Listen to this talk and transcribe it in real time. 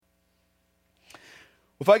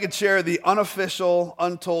If I could share the unofficial,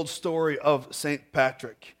 untold story of St.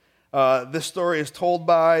 Patrick. This story is told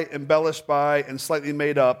by, embellished by, and slightly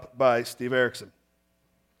made up by Steve Erickson.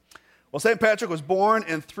 Well, St. Patrick was born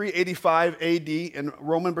in 385 AD in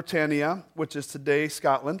Roman Britannia, which is today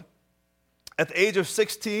Scotland. At the age of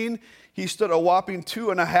 16, he stood a whopping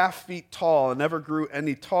 2.5 feet tall and never grew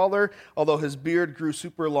any taller, although his beard grew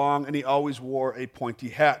super long and he always wore a pointy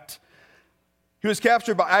hat. He was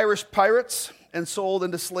captured by Irish pirates and sold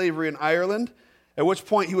into slavery in Ireland, at which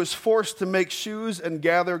point he was forced to make shoes and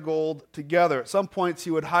gather gold together. At some points, he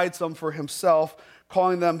would hide some for himself,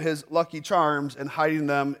 calling them his lucky charms and hiding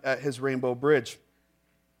them at his Rainbow Bridge.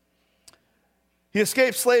 He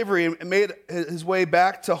escaped slavery and made his way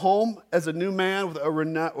back to home as a new man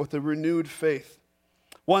with a renewed faith.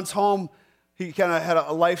 Once home, he kind of had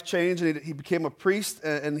a life change, and he became a priest,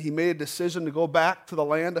 and he made a decision to go back to the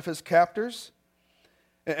land of his captors.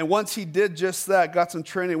 And once he did just that, got some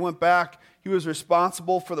training, went back, he was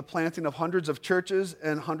responsible for the planting of hundreds of churches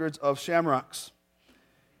and hundreds of shamrocks.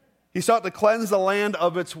 He sought to cleanse the land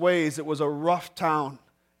of its ways. It was a rough town.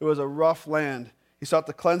 It was a rough land. He sought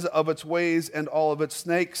to cleanse it of its ways and all of its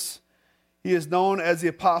snakes. He is known as the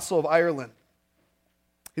Apostle of Ireland.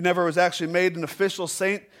 He never was actually made an official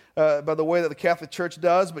saint by the way that the Catholic Church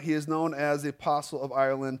does, but he is known as the Apostle of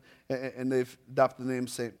Ireland, and they've adopted the name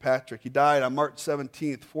St. Patrick. He died on March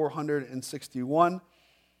 17th, 461,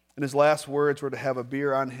 and his last words were to have a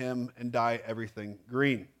beer on him and dye everything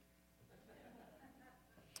green.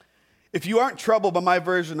 If you aren't troubled by my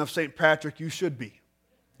version of St. Patrick, you should be.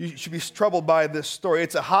 You should be troubled by this story.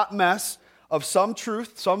 It's a hot mess of some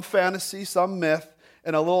truth, some fantasy, some myth,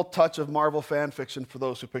 and a little touch of Marvel fan fiction for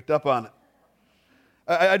those who picked up on it.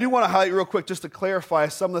 I do want to highlight real quick just to clarify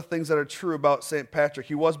some of the things that are true about St. Patrick.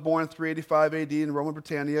 He was born in 385 AD in Roman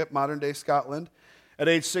Britannia, modern-day Scotland. At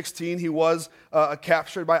age 16, he was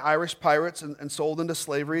captured by Irish pirates and sold into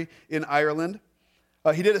slavery in Ireland.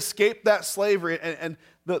 He did escape that slavery, and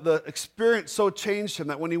the experience so changed him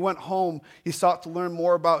that when he went home, he sought to learn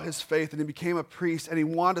more about his faith, and he became a priest, and he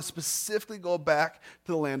wanted to specifically go back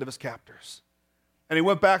to the land of his captors. And he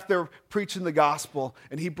went back there preaching the gospel,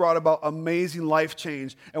 and he brought about amazing life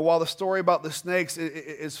change. And while the story about the snakes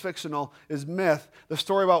is fictional, is myth, the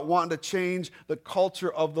story about wanting to change the culture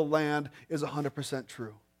of the land is 100%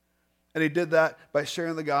 true. And he did that by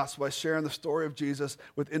sharing the gospel, by sharing the story of Jesus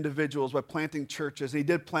with individuals, by planting churches. And he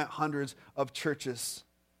did plant hundreds of churches.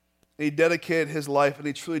 And he dedicated his life, and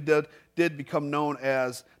he truly did become known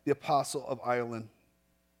as the Apostle of Ireland.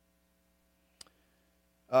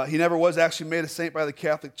 He never was actually made a saint by the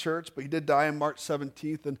Catholic Church, but he did die on March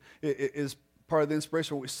 17th, and it is part of the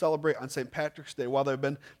inspiration what we celebrate on St. Patrick's Day. While there have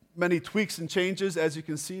been many tweaks and changes, as you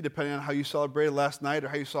can see, depending on how you celebrated last night or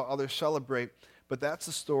how you saw others celebrate, but that's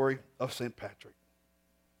the story of St. Patrick.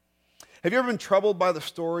 Have you ever been troubled by the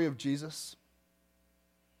story of Jesus?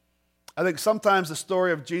 I think sometimes the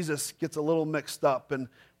story of Jesus gets a little mixed up, and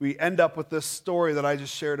we end up with this story that I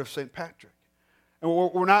just shared of St. Patrick. And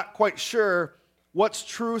we're not quite sure what's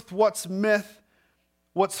truth, what's myth,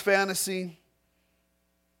 what's fantasy.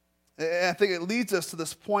 And I think it leads us to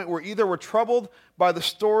this point where either we're troubled by the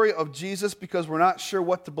story of Jesus because we're not sure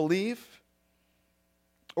what to believe,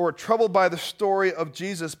 or we're troubled by the story of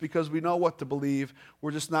Jesus because we know what to believe,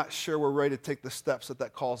 we're just not sure we're ready to take the steps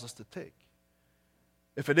that calls us to take.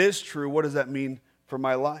 If it is true, what does that mean for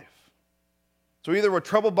my life? So either we're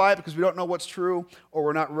troubled by it because we don't know what's true, or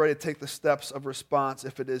we're not ready to take the steps of response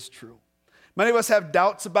if it is true. Many of us have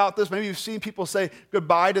doubts about this. Maybe you've seen people say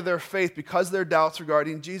goodbye to their faith because of their doubts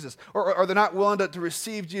regarding Jesus. Or they're not willing to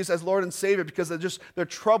receive Jesus as Lord and Savior because they're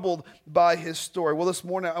troubled by his story. Well, this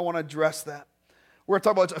morning I want to address that. We're going to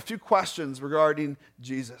talk about a few questions regarding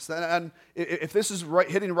Jesus. And if this is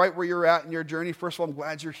hitting right where you're at in your journey, first of all, I'm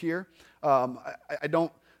glad you're here. I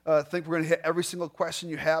don't think we're going to hit every single question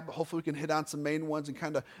you have, but hopefully we can hit on some main ones and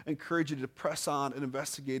kind of encourage you to press on and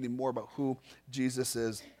investigating more about who Jesus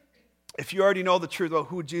is. If you already know the truth about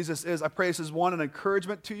who Jesus is, I pray this is one, an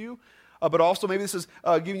encouragement to you, but also maybe this is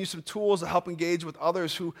giving you some tools to help engage with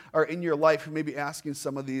others who are in your life who may be asking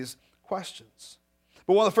some of these questions.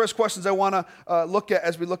 But one of the first questions I want to look at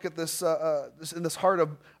as we look at this in this heart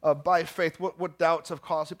of by faith, what doubts have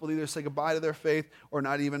caused people to either say goodbye to their faith or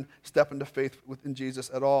not even step into faith within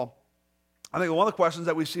Jesus at all. I think one of the questions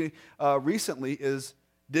that we see recently is,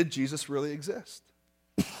 did Jesus really exist?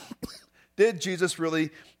 did Jesus really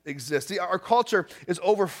exist? See, our culture is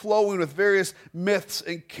overflowing with various myths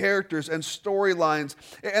and characters and storylines,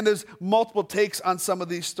 and there's multiple takes on some of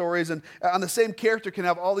these stories, and on the same character can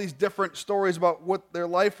have all these different stories about what their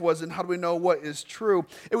life was and how do we know what is true.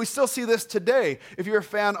 And we still see this today. If you're a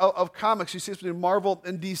fan of comics, you see this between Marvel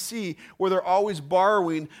and DC, where they're always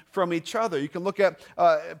borrowing from each other. You can look at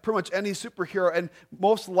pretty much any superhero, and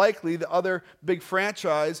most likely the other big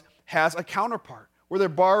franchise has a counterpart, where they're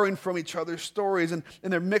borrowing from each other's stories and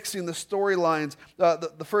they're mixing the storylines.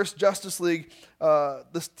 The first Justice League,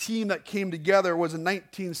 this team that came together was in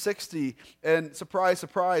 1960, and surprise,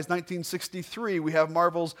 surprise, 1963, we have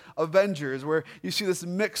Marvel's Avengers, where you see this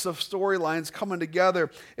mix of storylines coming together.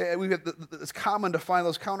 It's common to find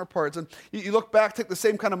those counterparts. And you look back, take the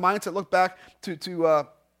same kind of mindset, look back to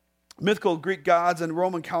mythical Greek gods and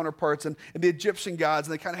Roman counterparts and the Egyptian gods,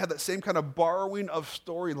 and they kind of had that same kind of borrowing of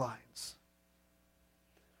storylines.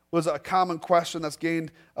 Was a common question that's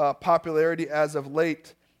gained popularity as of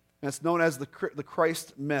late, and it's known as the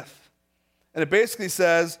Christ myth. And it basically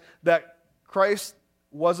says that Christ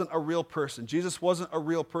wasn't a real person. Jesus wasn't a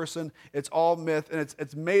real person. It's all myth, and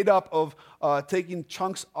it's made up of taking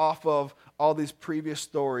chunks off of all these previous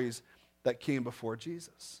stories that came before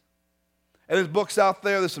Jesus. And there's books out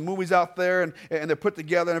there, there's some movies out there, and they're put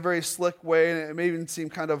together in a very slick way, and it may even seem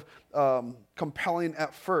kind of compelling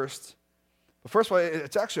at first. But first of all,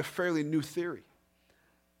 it's actually a fairly new theory.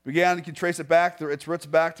 You can trace it back, its roots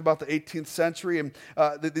back to about the 18th century, and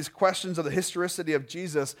these questions of the historicity of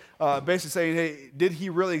Jesus, basically saying, hey, did he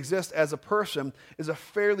really exist as a person, is a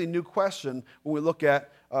fairly new question when we look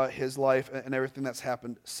at his life and everything that's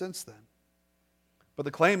happened since then. But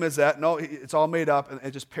the claim is that, no, it's all made up and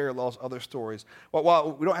it just parallels other stories. But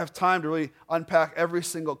while we don't have time to really unpack every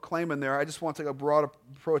single claim in there, I just want to take a broad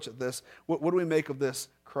approach at this. What do we make of this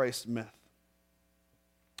Christ myth?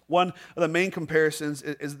 One of the main comparisons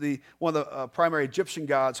is one of the primary Egyptian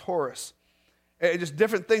gods, Horus. And just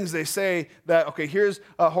different things they say that, okay, here's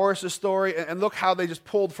Horus' story, and look how they just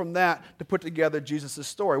pulled from that to put together Jesus'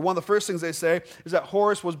 story. One of the first things they say is that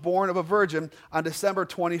Horus was born of a virgin on December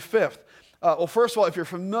 25th. Well, first of all, if you're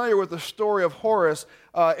familiar with the story of Horus,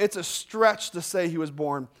 it's a stretch to say he was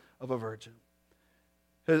born of a virgin.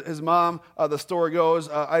 His mom, the story goes,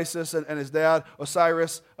 Isis and his dad,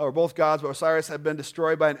 Osiris, were both gods, but Osiris had been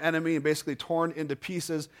destroyed by an enemy and basically torn into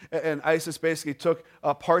pieces. And Isis basically took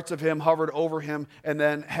parts of him, hovered over him, and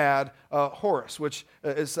then had Horus, which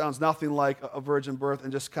it sounds nothing like a virgin birth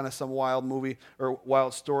and just kind of some wild movie or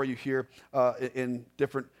wild story you hear in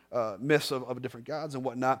different myths of different gods and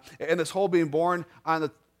whatnot. And this whole being born on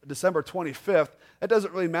the December 25th, it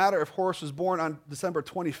doesn't really matter if Horus was born on December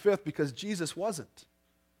 25th because Jesus wasn't.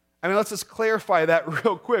 I mean, let's just clarify that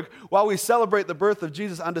real quick. While we celebrate the birth of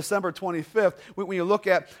Jesus on December 25th, when you look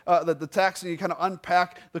at the text and you kind of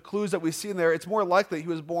unpack the clues that we see in there, it's more likely he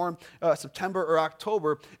was born September or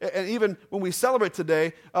October. And even when we celebrate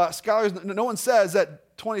today, scholars, no one says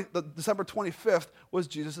that December 25th was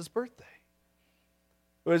Jesus' birthday.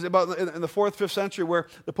 It was about in the 4th, 5th century where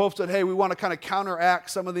the Pope said, hey, we want to kind of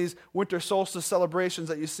counteract some of these winter solstice celebrations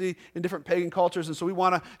that you see in different pagan cultures, and so we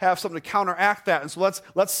want to have something to counteract that. And so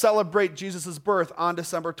let's celebrate Jesus' birth on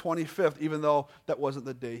December 25th, even though that wasn't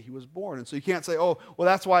the day he was born. And so you can't say, oh, well,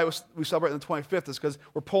 that's why we celebrate on the 25th, is because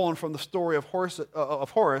we're pulling from the story of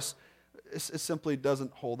Horus. It simply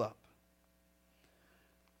doesn't hold up.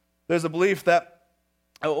 There's a belief that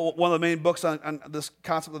one of the main books on this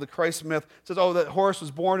concept of the Christ myth says, that Horus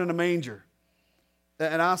was born in a manger.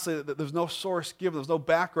 And honestly, there's no source given. There's no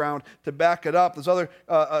background to back it up. There's other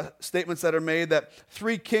statements that are made that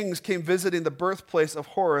 3 kings came visiting the birthplace of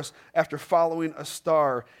Horus after following a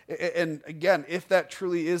star. And again, if that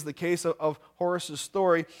truly is the case of Horus'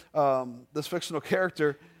 story, this fictional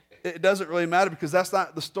character, it doesn't really matter because that's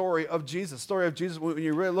not the story of Jesus. The story of Jesus, when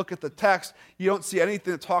you really look at the text, you don't see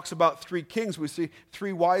anything that talks about 3 kings. We see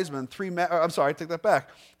 3 wise men, I'm sorry, I take that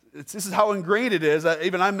back. This is how ingrained it is.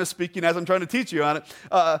 Even I'm misspeaking as I'm trying to teach you on it.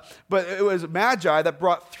 But it was Magi that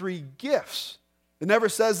brought 3 gifts. It never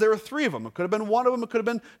says there were 3 of them. It could have been 1 of them. It could have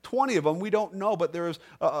been 20 of them. We don't know. But there was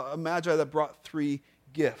a Magi that brought 3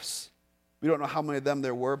 gifts. We don't know how many of them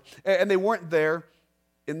there were. And they weren't there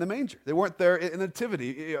in the manger. They weren't there in the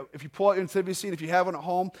nativity. If you pull out your nativity scene, if you have one at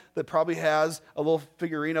home that probably has a little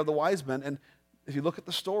figurine of the wise men, and if you look at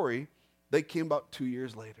the story, they came about 2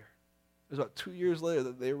 years later. It was about 2 years later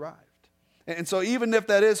that they arrived. And so even if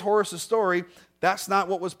that is Horus' story, that's not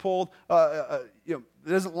what was pulled. It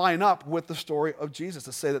doesn't line up with the story of Jesus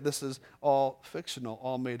to say that this is all fictional,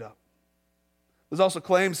 all made up. There's also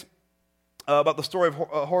claims about the story of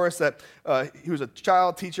Horus, that he was a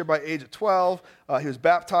child teacher by age of 12. He was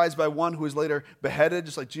baptized by one who was later beheaded,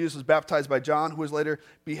 just like Jesus was baptized by John, who was later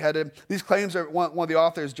beheaded. These claims are one of the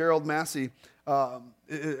authors, Gerald Massey,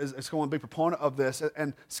 is one big proponent of this.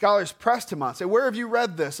 And scholars pressed him on, say, where have you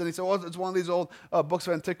read this? And he said, well, it's one of these old books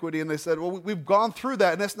of antiquity. And they said, well, we've gone through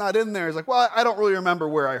that, and it's not in there. He's like, well, I don't really remember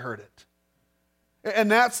where I heard it.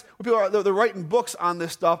 And that's what people are, they're writing books on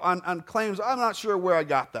this stuff, on claims. I'm not sure where I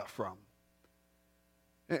got that from.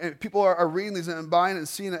 And people are reading these and buying it and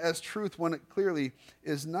seeing it as truth when it clearly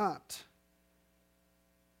is not.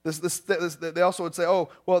 They also would say, oh,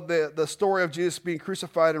 well, the story of Jesus being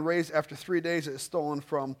crucified and raised after 3 days is stolen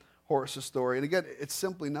from Horus' story. And again, it's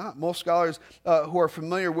simply not. Most scholars who are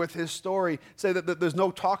familiar with his story say that there's no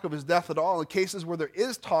talk of his death at all. In cases where there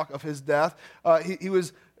is talk of his death, he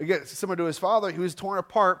was, again, similar to his father, he was torn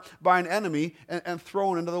apart by an enemy and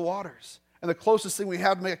thrown into the waters. And the closest thing we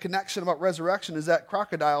have to make a connection about resurrection is that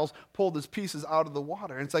crocodiles pulled his pieces out of the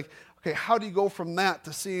water. And it's like, okay, how do you go from that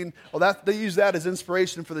to seeing, well, they use that as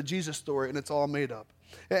inspiration for the Jesus story, and it's all made up.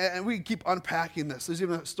 And we keep unpacking this. There's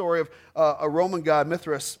even a story of a Roman god,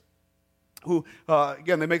 Mithras, who,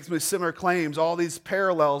 again, they make some similar claims, all these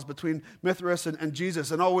parallels between Mithras and Jesus,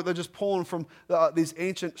 and they're just pulling from these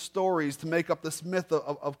ancient stories to make up this myth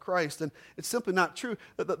of Christ, and it's simply not true.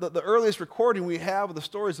 The earliest recording we have of the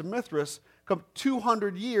stories of Mithras come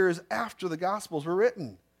 200 years after the Gospels were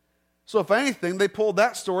written. So if anything, they pulled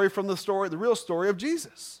that story from the real story of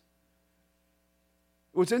Jesus.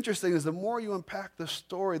 What's interesting is the more you unpack the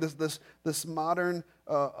story, this modern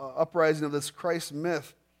uprising of this Christ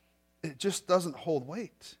myth, it just doesn't hold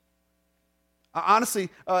weight. Honestly,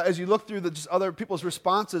 as you look through just other people's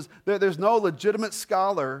responses, there's no legitimate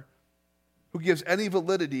scholar who gives any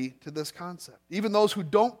validity to this concept. Even those who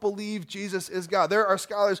don't believe Jesus is God. There are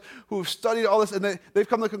scholars who have studied all this, and they've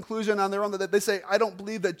come to the conclusion on their own that they say, I don't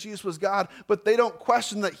believe that Jesus was God, but they don't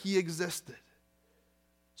question that he existed.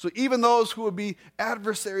 So even those who would be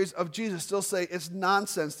adversaries of Jesus still say it's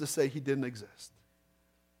nonsense to say he didn't exist.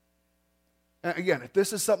 And again, if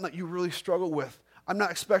this is something that you really struggle with, I'm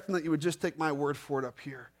not expecting that you would just take my word for it up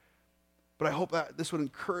here. But I hope that this would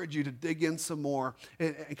encourage you to dig in some more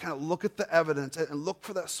and kind of look at the evidence and look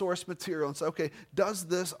for that source material and say, okay, does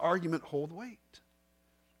this argument hold weight?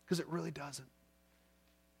 Because it really doesn't.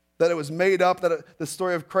 That it was made up, that the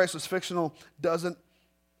story of Christ was fictional, doesn't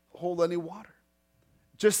hold any water.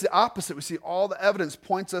 Just the opposite. We see all the evidence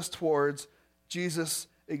points us towards Jesus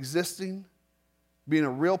existing, being a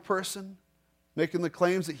real person, making the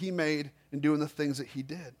claims that he made and doing the things that he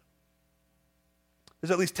did. There's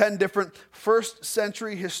at least 10 different first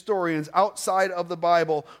century historians outside of the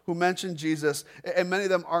Bible who mention Jesus, and many of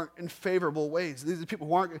them aren't in favorable ways. These are people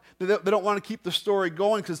who they don't want to keep the story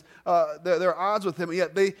going because they're at odds with him, and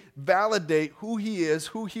yet they validate who he is,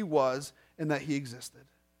 who he was, and that he existed.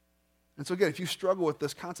 And so again, if you struggle with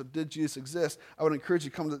this concept, did Jesus exist, I would encourage you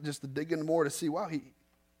to dig in more to see, wow,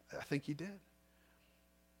 I think he did.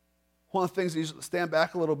 One of the things, you stand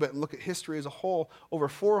back a little bit and look at history as a whole, over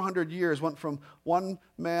 400 years went from one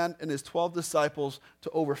man and his 12 disciples to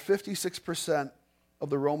over 56% of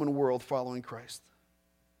the Roman world following Christ.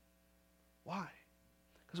 Why?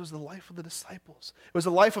 Because it was the life of the disciples. It was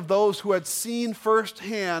the life of those who had seen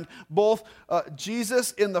firsthand both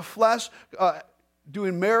Jesus in the flesh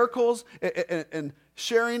doing miracles and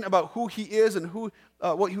sharing about who he is and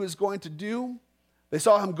what he was going to do. They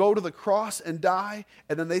saw him go to the cross and die,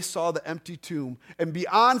 and then they saw the empty tomb. And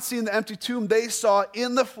beyond seeing the empty tomb, they saw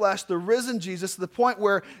in the flesh the risen Jesus to the point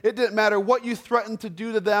where it didn't matter what you threatened to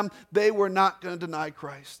do to them, they were not going to deny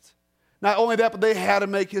Christ. Not only that, but they had to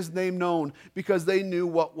make his name known because they knew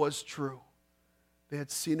what was true. They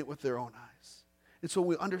had seen it with their own eyes. And so when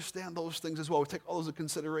we understand those things as well, we take all those into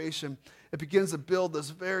consideration, it begins to build this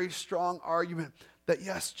very strong argument that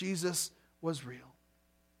yes, Jesus was real.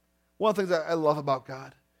 One of the things that I love about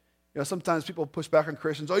God, sometimes people push back on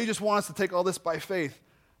Christians. Oh, you just want us to take all this by faith.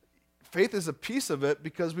 Faith is a piece of it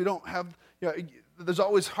because we don't have, there's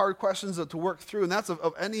always hard questions to work through, and that's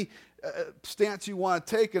of any stance you want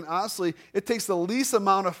to take. And honestly, it takes the least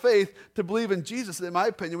amount of faith to believe in Jesus, in my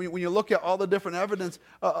opinion, when you look at all the different evidence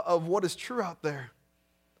of what is true out there.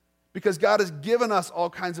 Because God has given us all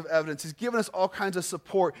kinds of evidence. He's given us all kinds of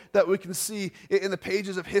support that we can see in the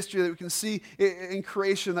pages of history, that we can see in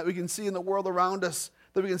creation, that we can see in the world around us,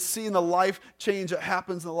 that we can see in the life change that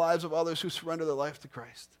happens in the lives of others who surrender their life to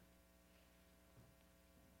Christ.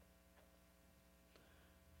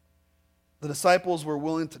 The disciples were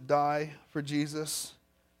willing to die for Jesus,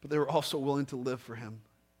 but they were also willing to live for him.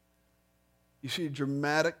 You see a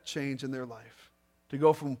dramatic change in their life. To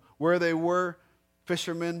go from where they were,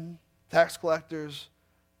 fishermen, tax collectors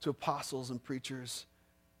to apostles and preachers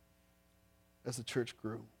as the church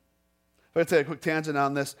grew. If I take a quick tangent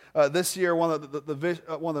on this, this year one of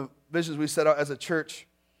the visions we set out as a church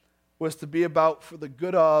was to be about for the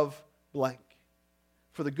good of blank,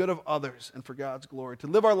 for the good of others and for God's glory. To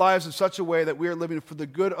live our lives in such a way that we are living for the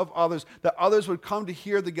good of others, that others would come to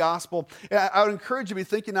hear the gospel. And I would encourage you to be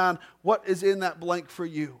thinking on what is in that blank for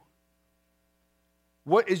you.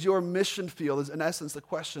 What is your mission field is in essence the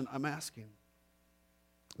question I'm asking.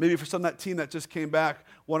 Maybe for some of that team that just came back,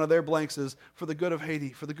 one of their blanks is for the good of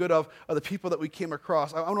Haiti, for the good of the people that we came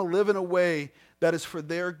across. I want to live in a way that is for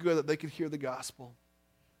their good, that they can hear the gospel.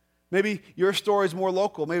 Maybe your story is more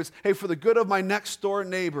local. Maybe it's, hey, for the good of my next door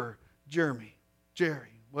neighbor, Jeremy,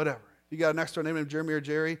 Jerry, whatever. If you got a next door neighbor named Jeremy or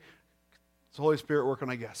Jerry, it's the Holy Spirit working,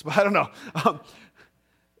 I guess. But I don't know.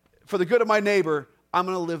 For the good of my neighbor, I'm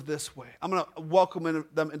going to live this way. I'm going to welcome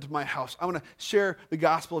them into my house. I'm going to share the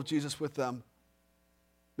gospel of Jesus with them.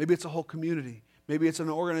 Maybe it's a whole community. Maybe it's an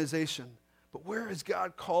organization. But where has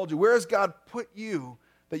God called you? Where has God put you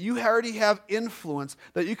that you already have influence,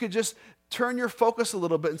 that you could just turn your focus a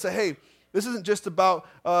little bit and say, hey, this isn't just about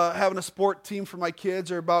having a sport team for my kids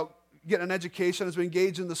or about getting an education as we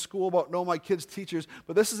engage in the school, about knowing my kids' teachers,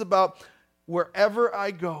 but this is about wherever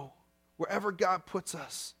I go, wherever God puts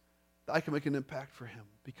us, that I can make an impact for him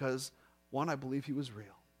because, one, I believe he was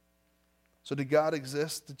real. So did God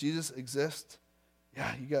exist? Did Jesus exist?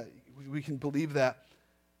 Yeah, we can believe that.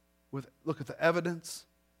 Look at the evidence.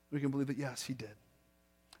 We can believe that, yes, he did.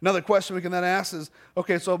 Another question we can then ask is,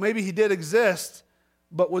 okay, so maybe he did exist,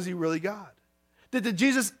 but was he really God? Did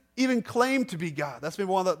Jesus even claim to be God? That's maybe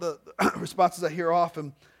one of the responses I hear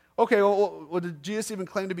often. Okay, well, did Jesus even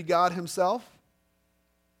claim to be God himself?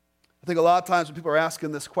 I think a lot of times when people are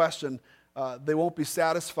asking this question, they won't be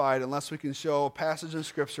satisfied unless we can show a passage in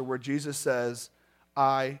Scripture where Jesus says,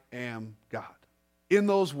 I am God. In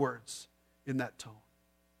those words, in that tone.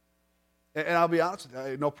 And I'll be honest with you, I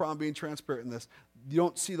have no problem being transparent in this. You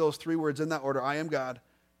don't see those three words in that order, I am God,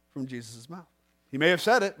 from Jesus' mouth. He may have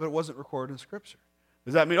said it, but it wasn't recorded in Scripture.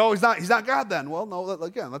 Does that mean, he's not God then? Well, no,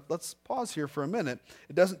 again, let's pause here for a minute.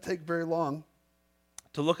 It doesn't take very long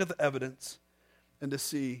to look at the evidence and to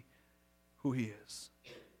see who he is.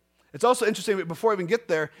 It's also interesting, before we even get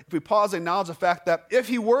there, if we pause and acknowledge the fact that if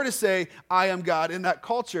he were to say, I am God in that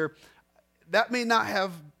culture, that may not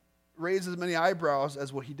have raised as many eyebrows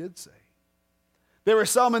as what he did say. There were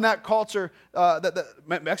some in that culture,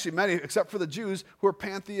 actually many, except for the Jews, who were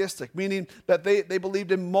pantheistic, meaning that they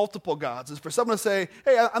believed in multiple gods. And for someone to say,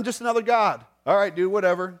 hey, I'm just another god. All right, dude,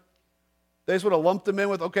 whatever. They just would have lumped them in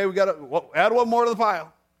with, okay, we got to add one more to the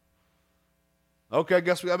pile. Okay, I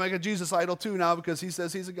guess we got to make a Jesus idol too now because he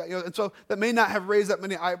says he's a god. And so that may not have raised that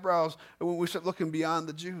many eyebrows when we start looking beyond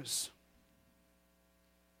the Jews.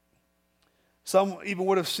 Some even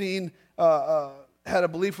would have seen, had a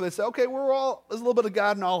belief where they said, okay, there's a little bit of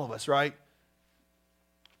God in all of us, right?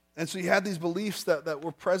 And so you had these beliefs that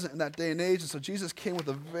were present in that day and age. And so Jesus came with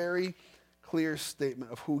a very clear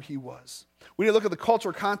statement of who he was. We need to look at the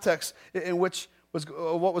cultural context in which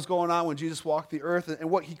what was going on when Jesus walked the earth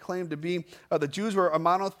and what he claimed to be. The Jews were a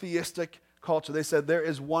monotheistic culture. They said there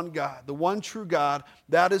is one God, the one true God.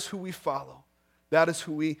 That is who we follow. That is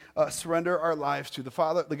who we surrender our lives to.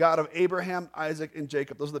 The God of Abraham, Isaac, and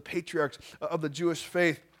Jacob. Those are the patriarchs of the Jewish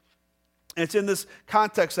faith. And it's in this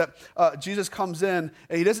context that Jesus comes in,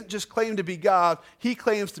 and he doesn't just claim to be God, he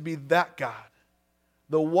claims to be that God,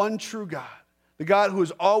 the one true God, the God who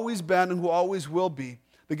has always been and who always will be,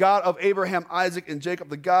 the God of Abraham, Isaac, and Jacob,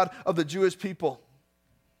 the God of the Jewish people.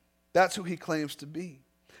 That's who he claims to be.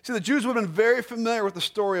 See, the Jews would have been very familiar with the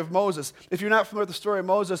story of Moses. If you're not familiar with the story of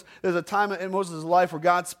Moses, there's a time in Moses' life where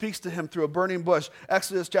God speaks to him through a burning bush.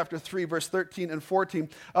 Exodus chapter 3, verse 13 and 14.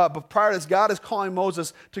 But prior to this, God is calling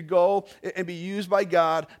Moses to go and be used by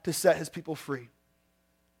God to set his people free.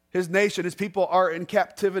 His nation, his people are in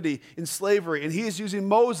captivity, in slavery, and he is using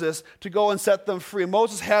Moses to go and set them free. And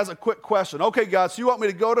Moses has a quick question. Okay, God, so you want me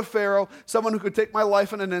to go to Pharaoh, someone who could take my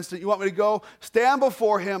life in an instant. You want me to go stand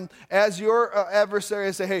before him as your adversary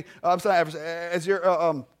and say, hey, as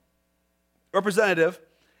your representative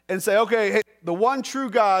and say, okay, hey, the one true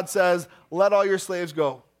God says, let all your slaves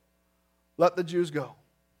go. Let the Jews go.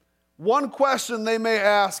 One question they may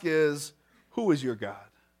ask is, who is your God?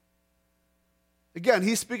 Again,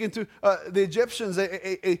 he's speaking to the Egyptians,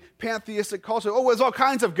 a pantheistic culture. Oh, there's all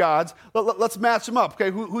kinds of gods. Let's match them up.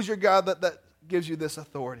 Okay, who's your God that gives you this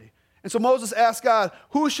authority? And so Moses asked God,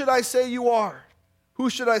 who should I say you are? Who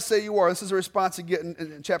should I say you are? This is a response you get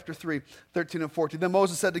in chapter 3, 13 and 14. Then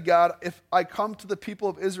Moses said to God, if I come to the people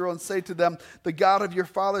of Israel and say to them, the God of your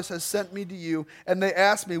fathers has sent me to you, and they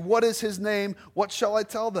ask me, what is his name? What shall I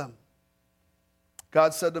tell them?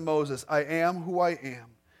 God said to Moses, I am who I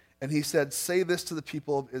am. And he said, say this to the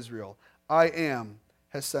people of Israel, I am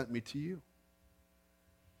has sent me to you.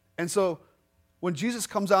 And so when Jesus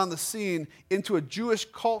comes on the scene into a Jewish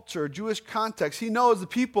culture, Jewish context, he knows the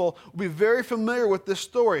people will be very familiar with this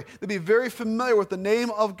story. They'll be very familiar with the name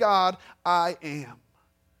of God, I am.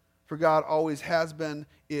 For God always has been,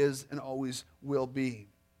 is, and always will be.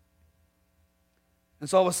 And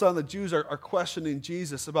so all of a sudden the Jews are questioning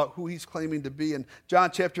Jesus about who he's claiming to be. In John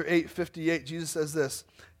chapter 8, 58, Jesus says this.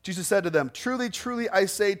 Jesus said to them, truly, truly, I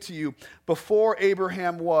say to you, before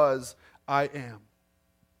Abraham was, I am.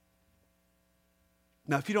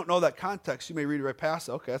 Now, if you don't know that context, you may read it right past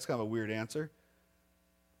it. Okay, that's kind of a weird answer.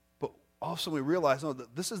 But all of a sudden we realize, no,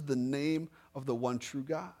 that this is the name of the one true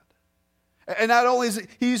God. And not only is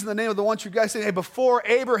he using the name of the one true God, he's saying, hey, before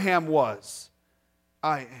Abraham was,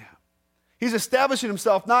 I am. He's establishing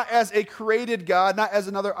himself not as a created God, not as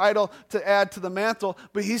another idol to add to the mantle,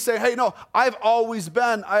 but he's saying, hey, no, I've always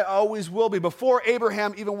been, I always will be. Before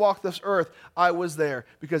Abraham even walked this earth, I was there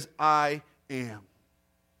because I am.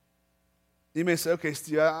 You may say, okay,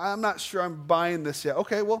 Steve, I'm not sure I'm buying this yet.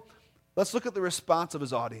 Okay, well, let's look at the response of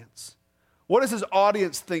his audience. What does his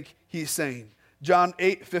audience think he's saying? John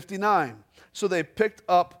 8:59. So they picked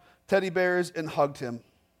up teddy bears and hugged him.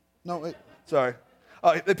 No, wait, sorry.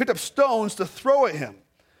 They picked up stones to throw at him.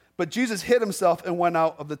 But Jesus hid himself and went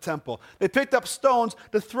out of the temple. They picked up stones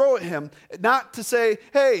to throw at him, not to say,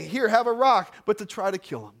 hey, here, have a rock, but to try to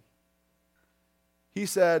kill him. He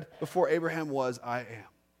said, before Abraham was, I am.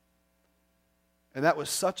 And that was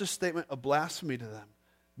such a statement of blasphemy to them.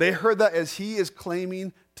 They heard that as he is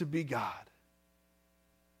claiming to be God.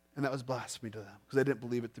 And that was blasphemy to them because they didn't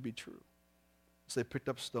believe it to be true. So they picked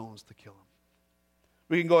up stones to kill him.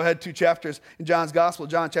 We can go ahead 2 chapters in John's Gospel,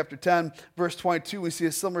 John chapter 10, verse 22. We see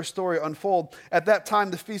a similar story unfold. At that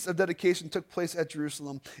time, the Feast of Dedication took place at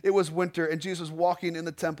Jerusalem. It was winter, and Jesus was walking in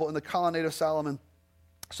the temple in the colonnade of Solomon.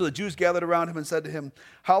 So the Jews gathered around him and said to him,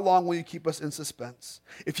 how long will you keep us in suspense?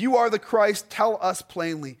 If you are the Christ, tell us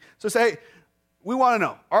plainly. So say, hey, we want to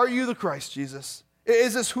know, are you the Christ, Jesus?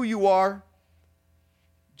 Is this who you are?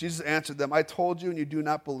 Jesus answered them, I told you and you do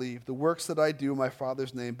not believe. The works that I do in my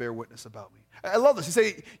Father's name bear witness about me. I love this. He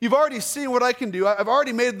said, you've already seen what I can do. I've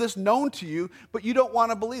already made this known to you, but you don't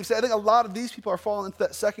want to believe. So I think a lot of these people are falling into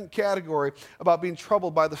that second category about being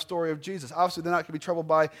troubled by the story of Jesus. Obviously, they're not going to be troubled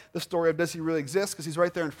by the story of does he really exist because he's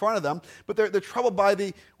right there in front of them, but they're troubled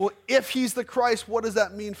by well, if he's the Christ, what does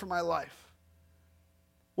that mean for my life?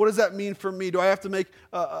 What does that mean for me? Do I have to make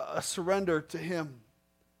a surrender to him?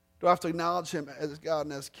 Do I have to acknowledge him as God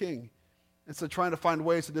and as King? Instead of trying to find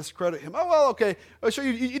ways to discredit him. Oh, well, okay, I'm sure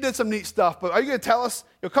you did some neat stuff, but are you going to tell us?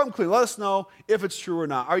 Come clean. Let us know if it's true or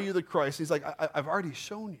not. Are you the Christ? He's like, I've already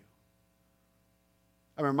shown you.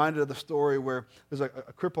 I'm reminded of the story where there's a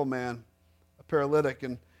crippled man, a paralytic,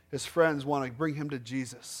 and his friends want to bring him to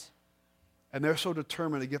Jesus. And they're so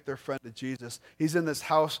determined to get their friend to Jesus. He's in this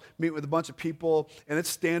house, meeting with a bunch of people, and it's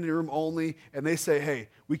standing room only. And they say, hey,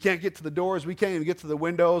 we can't get to the doors. We can't even get to the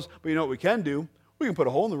windows. But you know what we can do? We can put a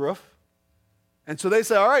hole in the roof. And so they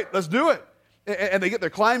say, all right, let's do it. And they get their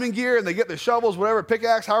climbing gear, and they get their shovels, whatever,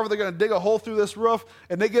 pickaxe, however they're going to dig a hole through this roof.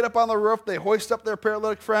 And they get up on the roof. They hoist up their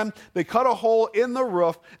paralytic friend. They cut a hole in the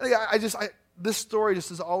roof. And this story just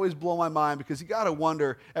has always blown my mind because you got to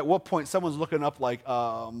wonder at what point someone's looking up like,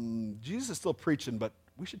 Jesus is still preaching, but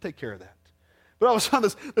we should take care of that. But all of a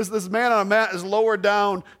sudden, this man on a mat is lowered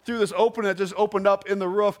down through this opening that just opened up in the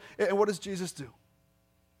roof. And what does Jesus do?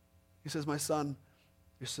 He says, my son,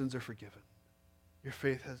 your sins are forgiven. Your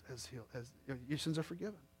faith has healed. Your sins are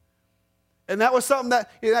forgiven. And that was something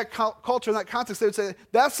that in that culture, in that context, they would say,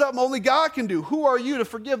 that's something only God can do. Who are you to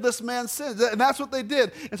forgive this man's sins? And that's what they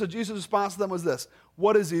did. And so Jesus' response to them was this.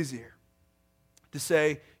 What is easier? To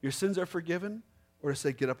say, your sins are forgiven, or to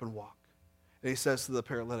say, get up and walk? And he says to the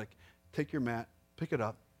paralytic, take your mat, pick it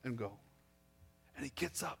up, and go. And he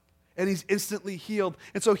gets up. And he's instantly healed.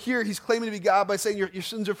 And so here he's claiming to be God by saying your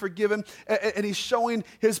sins are forgiven. And he's showing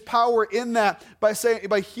his power in that by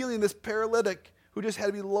healing this paralytic who just had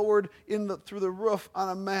to be lowered through the roof on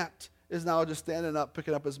a mat, is now just standing up,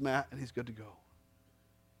 picking up his mat, and he's good to go.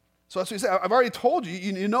 So that's what he said. I've already told you,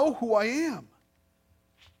 you know who I am.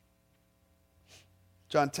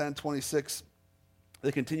 John 10:26,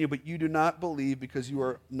 they continue, but you do not believe because you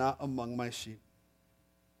are not among my sheep.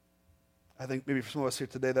 I think maybe for some of us here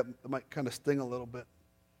today that might kind of sting a little bit.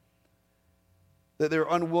 that they were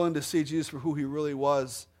unwilling to see Jesus for who he really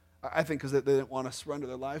was, I think because they didn't want to surrender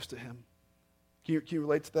their lives to him. Can you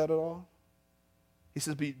relate to that at all? He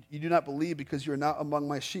says, but you do not believe because you are not among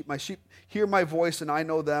my sheep. My sheep hear my voice, and I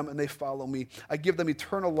know them, and they follow me. I give them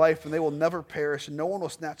eternal life, and they will never perish, and no one will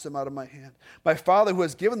snatch them out of my hand. My Father who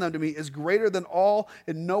has given them to me is greater than all,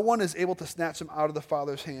 and no one is able to snatch them out of the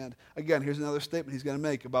Father's hand. Again, here's another statement he's going to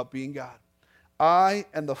make about being God. I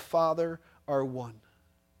and the Father are one.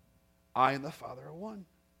 I and the Father are one.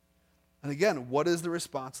 And again, what is the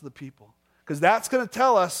response of the people? Because that's going to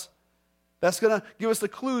tell us, that's going to give us the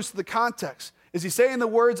clues to the context. Is he saying the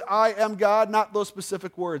words, I am God, not those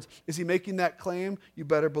specific words? Is he making that claim? You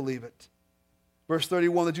better believe it. Verse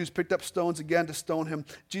 31, the Jews picked up stones again to stone him.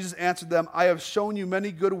 Jesus answered them, I have shown you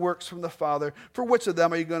many good works from the Father. For which of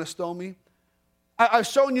them are you going to stone me? I've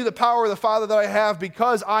shown you the power of the Father that I have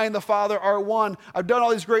because I and the Father are one. I've done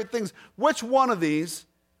all these great things. Which one of these?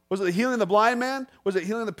 Was it healing the blind man? Was it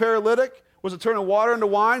healing the paralytic? Was it turning water into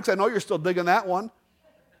wine? Because I know you're still digging that one.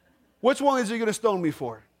 Which one of these are you going to stone me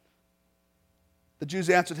for? The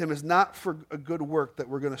Jews answered him, it's not for a good work that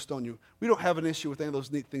we're going to stone you. We don't have an issue with any of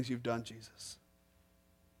those neat things you've done, Jesus.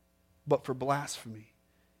 But for blasphemy,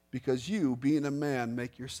 because you, being a man,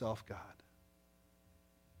 make yourself God.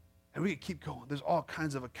 And we can keep going. There's all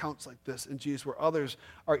kinds of accounts like this in Jesus where others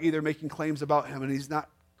are either making claims about him and he's not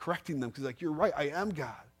correcting them because he's like, you're right, I am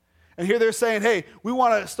God. And here they're saying, hey, we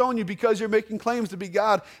want to stone you because you're making claims to be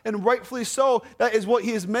God. And rightfully so, that is what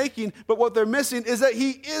he is making. But what they're missing is that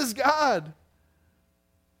he is God.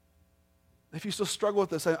 If you still struggle with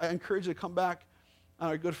this, I encourage you to come back on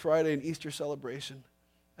our Good Friday and Easter celebration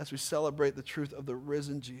as we celebrate the truth of the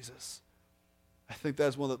risen Jesus. I think that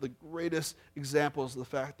is one of the greatest examples of the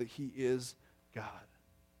fact that he is God.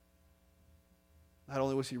 Not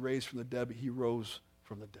only was he raised from the dead, but he rose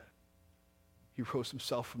from the dead. He rose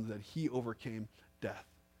himself from the dead. He overcame death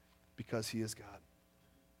because he is God.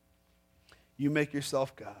 You make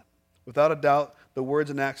yourself God. Without a doubt, the words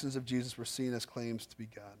and actions of Jesus were seen as claims to be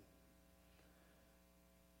God.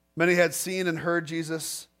 Many had seen and heard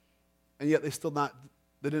Jesus, and yet they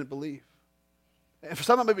didn't believe. And for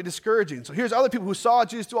some, that might be discouraging. So here's other people who saw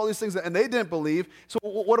Jesus do all these things, and they didn't believe. So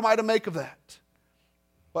what am I to make of that?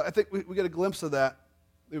 Well, I think we get a glimpse of that.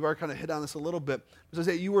 We've already kind of hit on this a little bit. It says,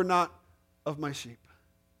 hey, you were not of my sheep.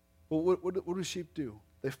 Well, what do sheep do?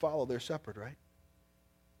 They follow their shepherd, right?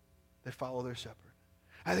 They follow their shepherd.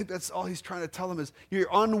 I think that's all he's trying to tell them is, you're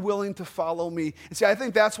unwilling to follow me. And see, I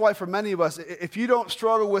think that's why for many of us, if you don't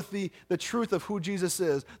struggle with the truth of who Jesus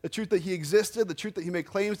is, the truth that he existed, the truth that he made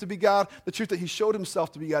claims to be God, the truth that he showed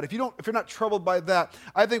himself to be God, if you're not troubled by that,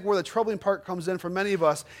 I think where the troubling part comes in for many of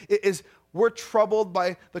us is we're troubled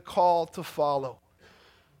by the call to follow.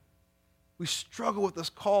 We struggle with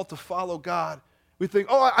this call to follow God. We think,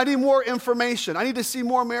 oh, I need more information. I need to see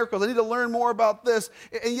more miracles. I need to learn more about this.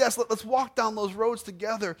 And yes, let's walk down those roads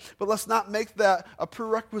together, but let's not make that a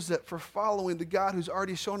prerequisite for following the God who's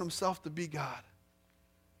already shown himself to be God.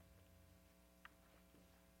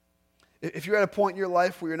 If you're at a point in your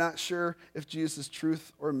life where you're not sure if Jesus is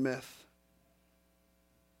truth or myth,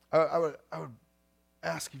 I would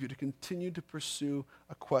ask of you to continue to pursue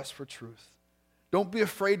a quest for truth. Don't be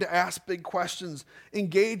afraid to ask big questions.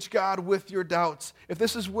 Engage God with your doubts. If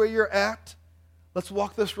this is where you're at, let's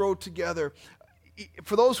walk this road together.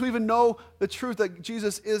 For those who even know the truth that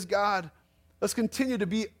Jesus is God, let's continue to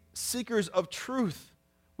be seekers of truth.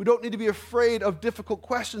 We don't need to be afraid of difficult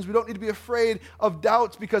questions. We don't need to be afraid of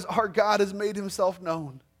doubts because our God has made himself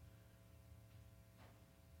known.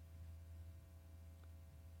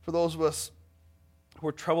 For those of us who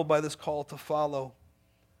are troubled by this call to follow,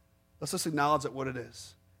 let's just acknowledge that what it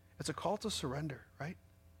is. It's a call to surrender, right?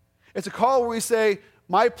 It's a call where we say,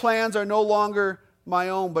 my plans are no longer my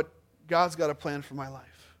own, but God's got a plan for my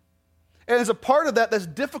life. And as a part of that, that's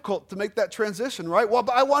difficult to make that transition, right? Well,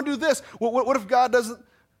 but I want to do this. What if God doesn't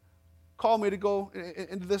call me to go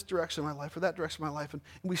into this direction of my life or that direction of my life? And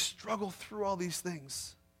we struggle through all these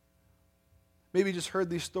things. Maybe you just heard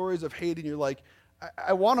these stories of Haiti and you're like,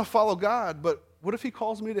 I want to follow God, but what if he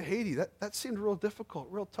calls me to Haiti? That seemed real difficult,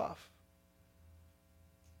 real tough.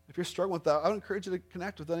 If you're struggling with that, I would encourage you to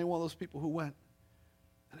connect with any one of those people who went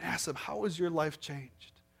and ask them, how has your life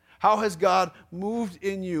changed? How has God moved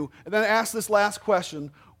in you? And then ask this last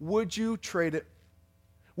question, would you trade it?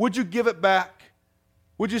 Would you give it back?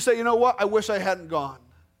 Would you say, you know what, I wish I hadn't gone?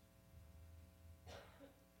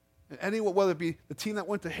 And anyone, whether it be the team that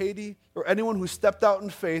went to Haiti or anyone who stepped out in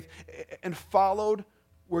faith and followed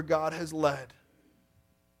where God has led,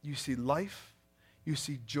 you see life, you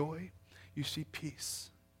see joy, you see peace.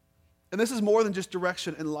 And this is more than just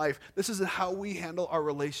direction in life. This is in how we handle our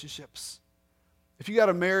relationships. If you got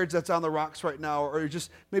a marriage that's on the rocks right now, or you're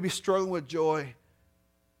just maybe struggling with joy,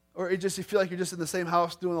 or you feel like you're just in the same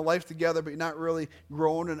house doing the life together, but you're not really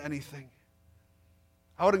growing in anything,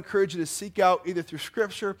 I would encourage you to seek out either through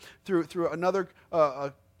Scripture, through another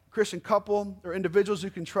Christian couple, or individuals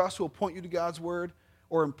you can trust who will point you to God's Word,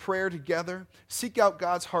 or in prayer together. Seek out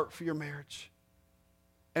God's heart for your marriage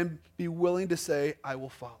and be willing to say, I will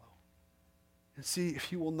follow. And see if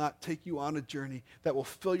He will not take you on a journey that will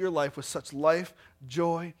fill your life with such life,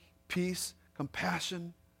 joy, peace,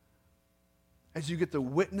 compassion, as you get to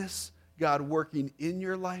witness God working in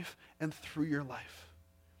your life and through your life.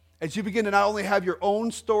 As you begin to not only have your own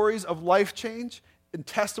stories of life change and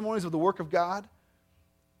testimonies of the work of God,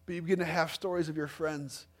 but you begin to have stories of your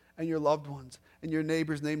friends and your loved ones and your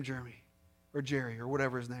neighbors named Jeremy or Jerry or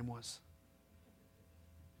whatever his name was,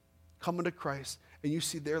 coming to Christ, and you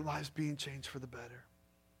see their lives being changed for the better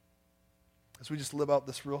as we just live out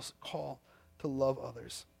this real call to love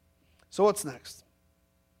others. So what's next?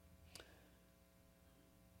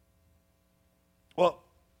 Well,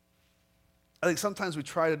 I think sometimes we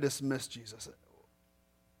try to dismiss Jesus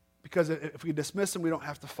because if we dismiss Him, we don't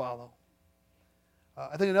have to follow.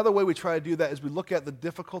 I think another way we try to do that is we look at the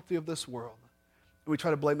difficulty of this world and we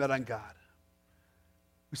try to blame that on God.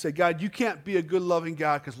 We say, God, you can't be a good, loving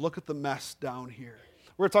God because look at the mess down here.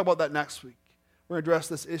 We're going to talk about that next week. We're going to address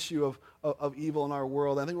this issue of evil in our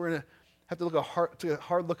world. I think we're going to have to take a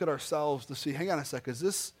hard look at ourselves to see, hang on a sec, is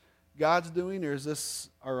this God's doing or is this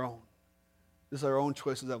our own? This is our own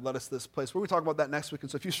choices that led us to this place. We're going to talk about that next week. And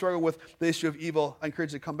so if you struggle with the issue of evil, I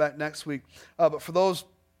encourage you to come back next week. But for those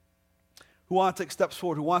who want to take steps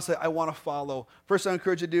forward, who want to say, I want to follow, first I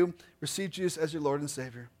encourage you to do, receive Jesus as your Lord and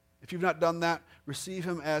Savior. If you've not done that, receive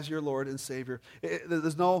Him as your Lord and Savior.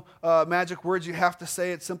 There's no magic words you have to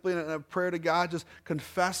say. It's simply in a prayer to God. Just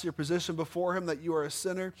confess your position before Him, that you are a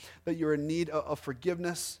sinner, that you're in need of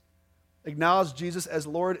forgiveness. Acknowledge Jesus as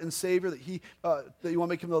Lord and Savior, that you want to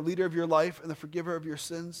make Him the leader of your life and the forgiver of your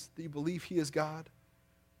sins, that you believe He is God,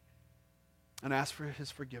 and ask for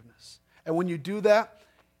His forgiveness. And when you do that,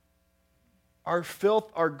 our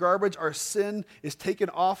filth, our garbage, our sin is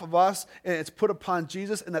taken off of us, and it's put upon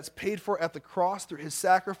Jesus, and that's paid for at the cross through His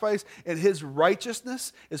sacrifice, and His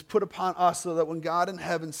righteousness is put upon us, so that when God in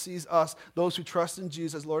heaven sees us, those who trust in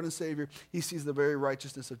Jesus as Lord and Savior, He sees the very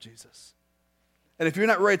righteousness of Jesus. And if you're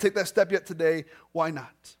not ready to take that step yet today, why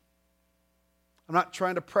not? I'm not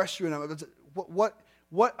trying to press you.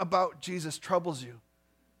 What about Jesus troubles you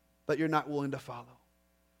that you're not willing to follow?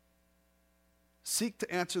 Seek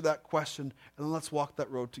to answer that question, and then let's walk that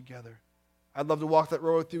road together. I'd love to walk that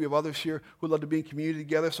road with you. We have others here who would love to be in community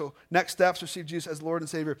together. So next steps, receive Jesus as Lord and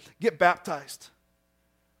Savior. Get baptized.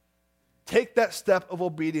 Take that step of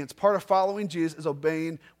obedience. Part of following Jesus is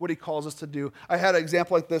obeying what He calls us to do. I had an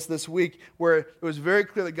example like this week where it was very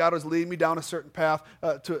clear that God was leading me down a certain path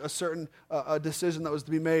to a certain decision that was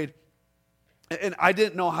to be made. And I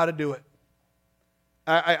didn't know how to do it.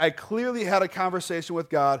 I clearly had a conversation with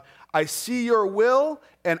God. I see your will,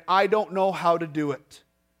 and I don't know how to do it.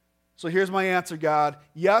 So here's my answer, God.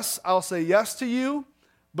 Yes, I'll say yes to you,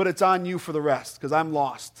 but it's on you for the rest because I'm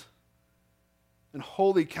lost. And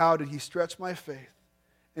holy cow, did He stretch my faith,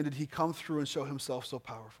 and did He come through and show Himself so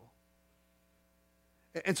powerful.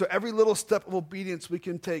 And so every little step of obedience we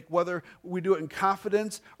can take, whether we do it in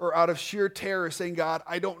confidence or out of sheer terror, saying, God,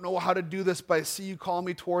 I don't know how to do this, but I see you call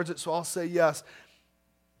me towards it, so I'll say yes.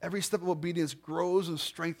 Every step of obedience grows and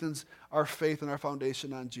strengthens our faith and our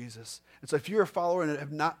foundation on Jesus. And so if you're a follower and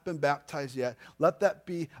have not been baptized yet, let that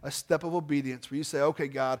be a step of obedience where you say, okay,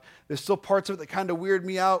 God, there's still parts of it that kind of weird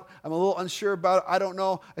me out. I'm a little unsure about it. I don't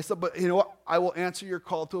know. But you know what? I will answer your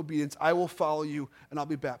call to obedience. I will follow you, and I'll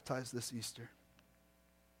be baptized this Easter.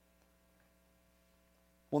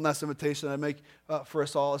 One last invitation I make for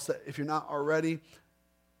us all is that if you're not already,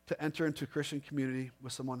 to enter into a Christian community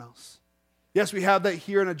with someone else. Yes, we have that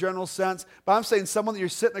here in a general sense, but I'm saying someone that you're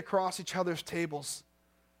sitting across each other's tables.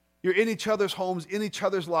 You're in each other's homes, in each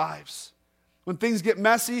other's lives. When things get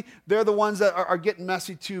messy, they're the ones that are getting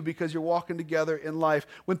messy too because you're walking together in life.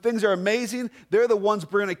 When things are amazing, they're the ones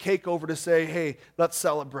bringing a cake over to say, hey, let's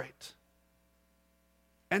celebrate.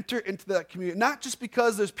 Enter into that community, not just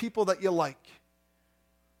because there's people that you like.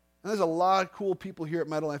 And there's a lot of cool people here at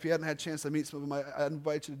Meadowland. If you hadn't had a chance to meet some of them, I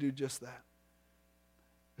invite you to do just that.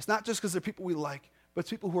 It's not just because they're people we like, but it's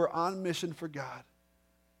people who are on mission for God,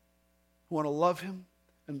 who want to love Him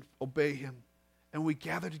and obey Him. And we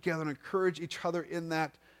gather together and encourage each other in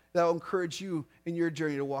that. That will encourage you in your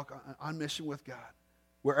journey to walk on mission with God,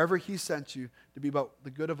 wherever He sent you to be about the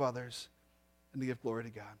good of others and to give glory to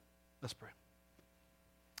God. Let's pray.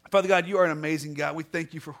 Father God, you are an amazing God. We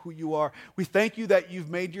thank you for who you are. We thank you that you've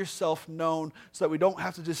made yourself known so that we don't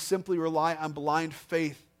have to just simply rely on blind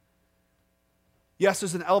faith. Yes,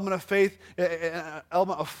 there's an element of faith, an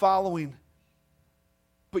element of following,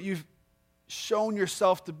 but you've shown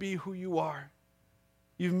yourself to be who you are.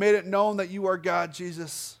 You've made it known that you are God,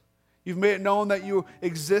 Jesus. You've made it known that you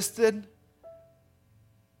existed,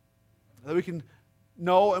 that we can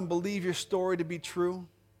know and believe your story to be true.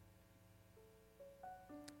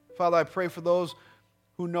 Father, I pray for those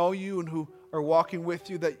who know you and who are walking with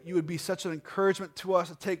you, that you would be such an encouragement to us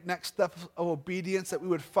to take next steps of obedience, that we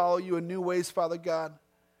would follow you in new ways, Father God.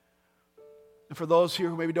 And for those here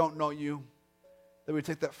who maybe don't know you, that we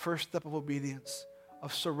take that first step of obedience,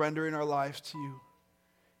 of surrendering our lives to you.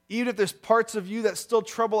 Even if there's parts of you that still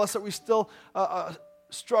trouble us, that we still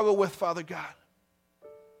struggle with, Father God,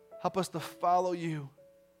 help us to follow you,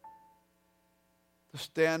 to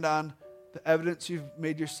stand on the evidence you've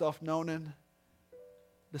made yourself known in,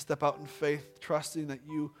 to step out in faith, trusting that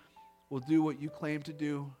you will do what you claim to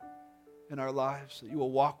do in our lives, that you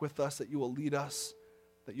will walk with us, that you will lead us,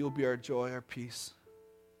 that you will be our joy, our peace,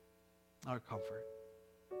 our comfort.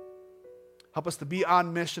 Help us to be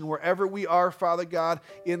on mission wherever we are, Father God,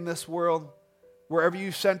 in this world. Wherever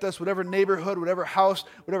you sent us, whatever neighborhood, whatever house,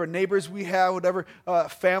 whatever neighbors we have, whatever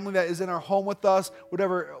family that is in our home with us,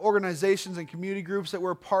 whatever organizations and community groups that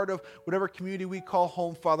we're a part of, whatever community we call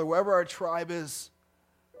home, Father, wherever our tribe is,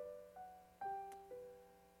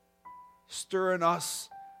 stir in us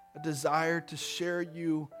a desire to share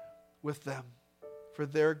you with them for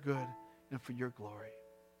their good and for your glory.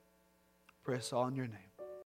 Pray us all in your name.